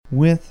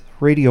With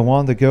Radio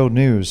On the Go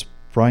News,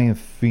 Brian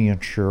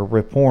Fancher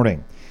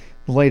reporting.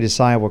 The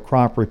latest Iowa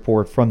crop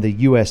report from the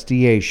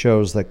USDA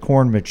shows that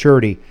corn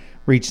maturity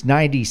reached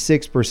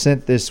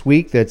 96% this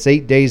week. That's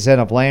 8 days ahead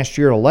of last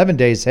year, 11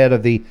 days ahead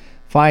of the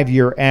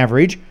 5-year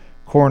average.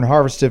 Corn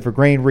harvested for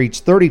grain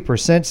reached 30%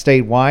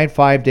 statewide,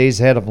 5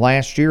 days ahead of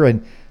last year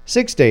and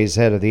 6 days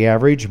ahead of the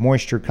average.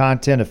 Moisture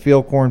content of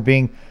field corn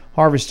being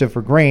harvested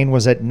for grain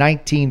was at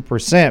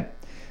 19%.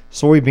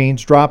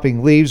 Soybeans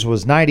dropping leaves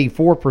was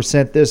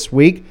 94% this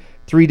week,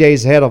 3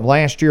 days ahead of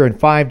last year and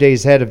 5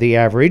 days ahead of the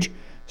average.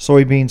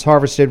 Soybeans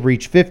harvested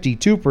reached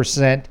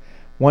 52%,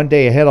 1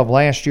 day ahead of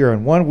last year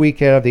and 1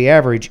 week ahead of the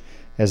average,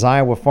 as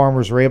Iowa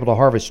farmers were able to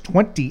harvest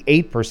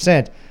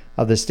 28%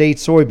 of the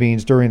state's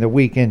soybeans during the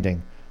week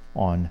ending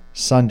on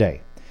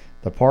Sunday.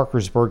 The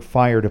Parkersburg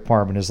Fire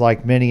Department is,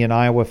 like many in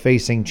Iowa,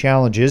 facing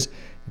challenges,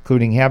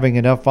 including having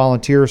enough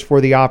volunteers for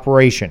the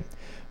operation.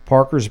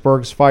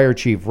 Parkersburg's Fire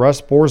Chief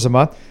Russ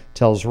Boersma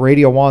tells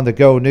Radio On the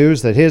Go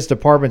News that his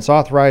department's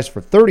authorized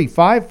for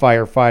 35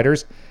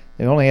 firefighters.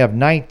 They only have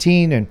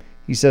 19, and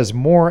he says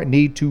more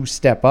need to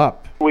step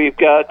up. We've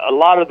got a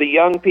lot of the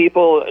young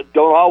people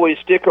don't always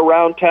stick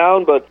around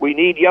town, but we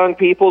need young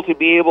people to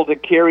be able to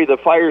carry the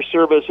fire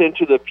service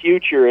into the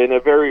future in a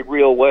very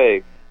real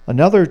way.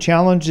 Another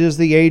challenge is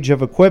the age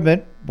of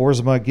equipment.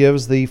 Boersma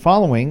gives the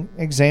following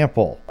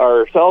example.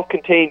 Our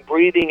self-contained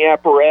breathing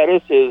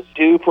apparatus is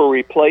due for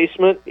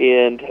replacement,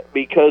 and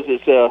because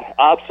it's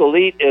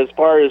obsolete as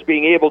far as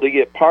being able to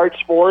get parts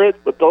for it,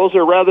 but those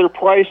are rather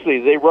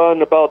pricey. They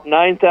run about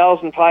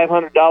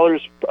 $9,500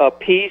 a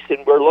piece,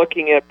 and we're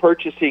looking at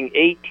purchasing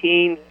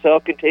 18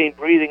 self-contained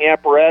breathing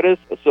apparatus.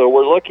 So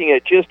we're looking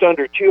at just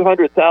under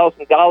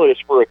 $200,000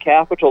 for a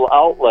capital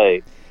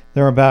outlay.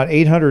 There are about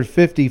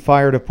 850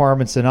 fire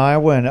departments in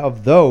Iowa, and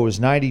of those,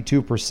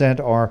 92%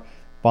 are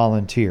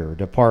volunteer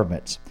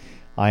departments.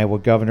 Iowa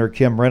Governor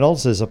Kim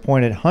Reynolds has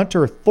appointed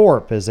Hunter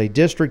Thorpe as a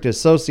district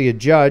associate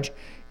judge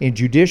in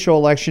Judicial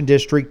Election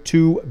District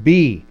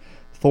 2B.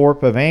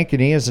 Thorpe of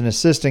Ankeny is an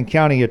assistant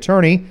county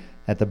attorney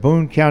at the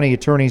Boone County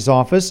Attorney's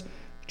Office.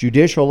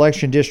 Judicial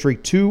Election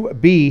District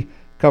 2B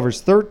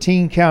covers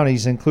 13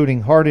 counties,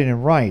 including Hardin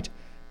and Wright,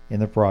 in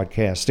the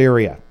broadcast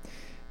area.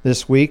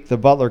 This week, the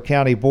Butler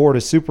County Board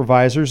of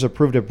Supervisors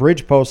approved a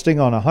bridge posting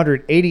on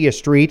 180th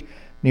Street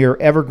near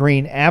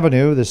Evergreen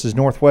Avenue. This is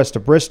northwest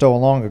of Bristow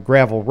along a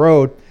gravel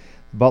road.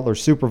 The Butler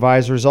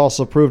Supervisors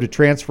also approved a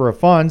transfer of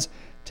funds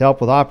to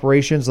help with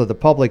operations of the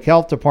Public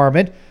Health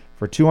Department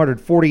for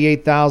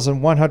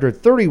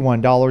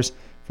 $248,131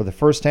 for the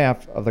first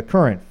half of the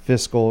current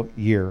fiscal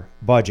year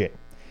budget.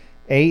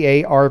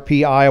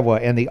 AARP Iowa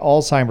and the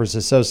Alzheimer's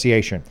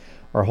Association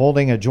are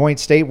holding a joint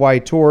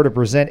statewide tour to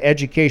present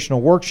educational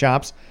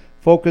workshops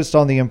focused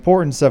on the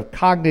importance of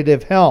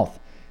cognitive health.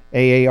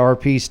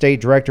 AARP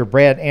State Director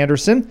Brad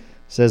Anderson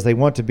says they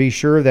want to be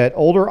sure that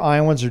older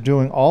Iowans are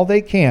doing all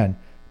they can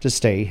to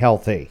stay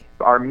healthy.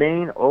 Our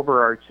main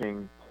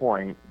overarching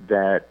point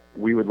that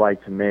we would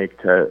like to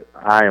make to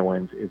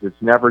Iowans is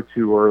it's never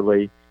too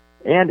early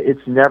and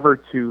it's never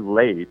too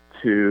late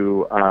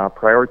to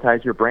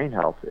prioritize your brain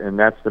health, and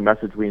that's the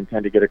message we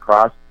intend to get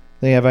across.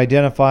 They have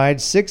identified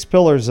 6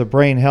 pillars of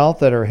brain health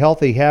that are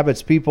healthy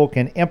habits people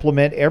can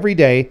implement every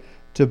day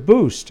to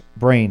boost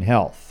brain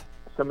health.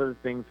 Some of the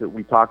things that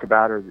we talk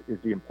about is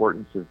the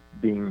importance of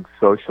being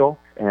social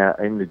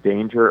and the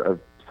danger of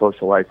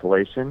social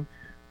isolation.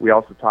 We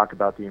also talk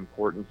about the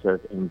importance of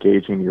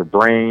engaging your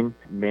brain,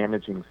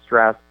 managing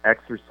stress,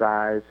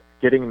 exercise.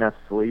 Getting enough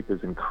sleep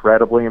is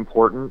incredibly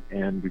important,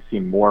 and we've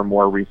seen more and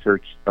more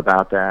research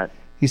about that.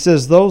 He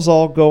says those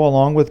all go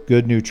along with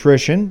good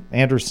nutrition.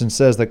 Anderson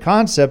says the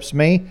concepts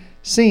may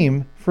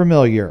seem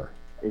familiar.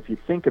 If you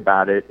think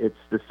about it, it's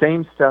the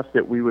same stuff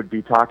that we would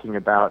be talking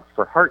about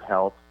for heart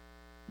health,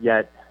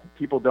 yet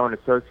people don't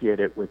associate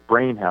it with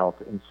brain health.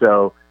 And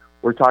so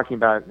we're talking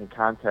about it in the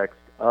context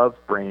of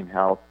brain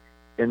health.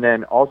 And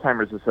then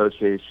Alzheimer's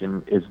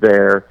Association is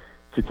there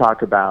to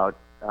talk about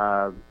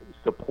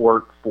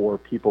support for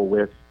people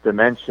with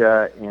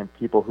dementia and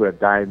people who have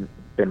been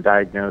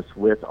diagnosed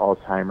with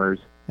Alzheimer's.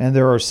 And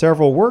there are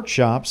several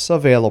workshops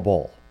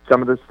available.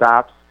 Some of the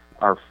stops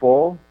are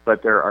full,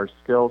 but there are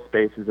still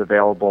spaces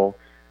available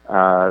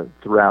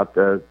throughout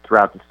the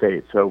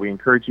state. So we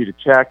encourage you to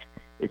check.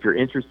 If you're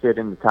interested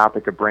in the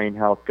topic of brain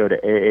health, go to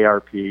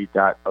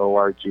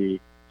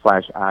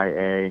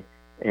aarp.org/IA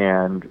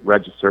and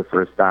register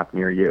for a stop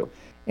near you.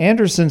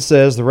 Anderson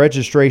says the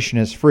registration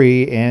is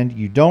free and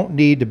you don't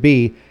need to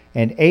be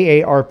an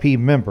AARP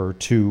member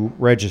to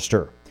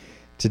register.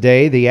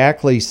 Today, the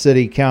Ackley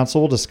City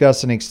Council will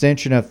discuss an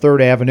extension of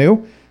 3rd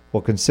Avenue.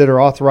 Will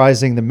consider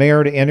authorizing the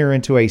mayor to enter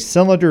into a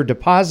cylinder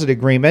deposit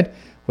agreement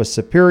with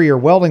Superior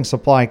Welding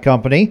Supply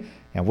Company,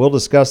 and we'll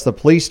discuss the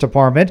police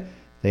department.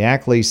 The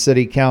Ackley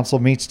City Council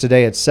meets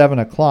today at 7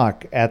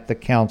 o'clock at the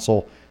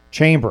council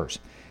chambers.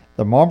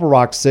 The Marble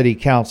Rock City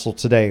Council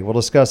today will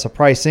discuss a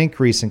price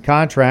increase in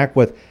contract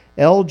with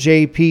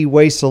LJP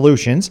Waste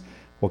Solutions.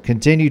 We'll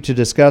continue to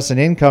discuss an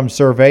income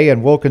survey,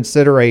 and we'll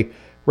consider a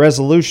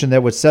resolution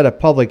that would set a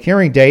public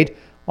hearing date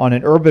on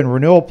an urban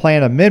renewal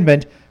plan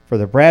amendment for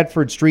the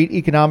Bradford Street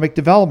Economic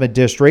Development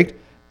District.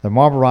 The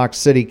Marble Rock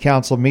City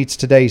Council meets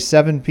today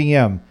 7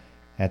 p.m.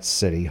 at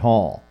City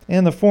Hall.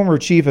 And the former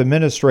chief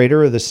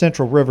administrator of the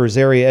Central Rivers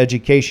Area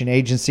Education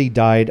Agency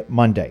died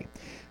Monday.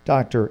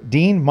 Dr.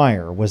 Dean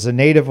Meyer was a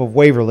native of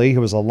Waverly who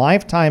was a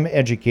lifetime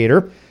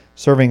educator,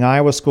 serving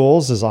Iowa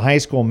schools as a high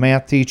school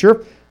math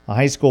teacher, a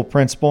high school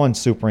principal, and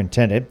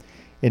superintendent.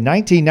 In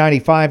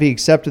 1995, he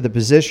accepted the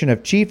position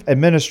of chief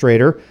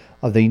administrator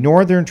of the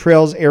Northern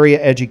Trails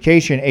Area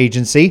Education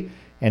Agency,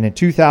 and in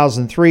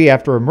 2003,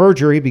 after a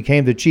merger, he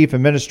became the chief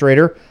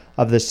administrator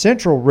of the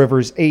Central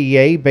Rivers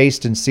AEA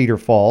based in Cedar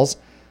Falls.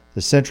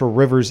 The Central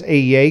Rivers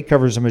AEA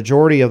covers a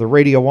majority of the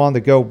Radio On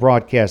the Go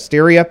broadcast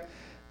area.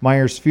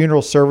 Meyer's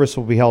funeral service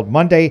will be held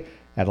Monday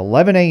at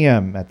 11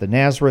 a.m. at the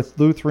Nazareth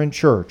Lutheran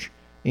Church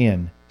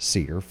in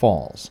Cedar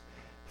Falls.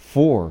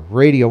 For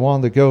Radio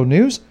On the Go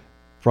News,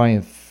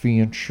 Brian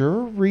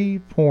Fancher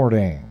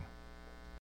reporting.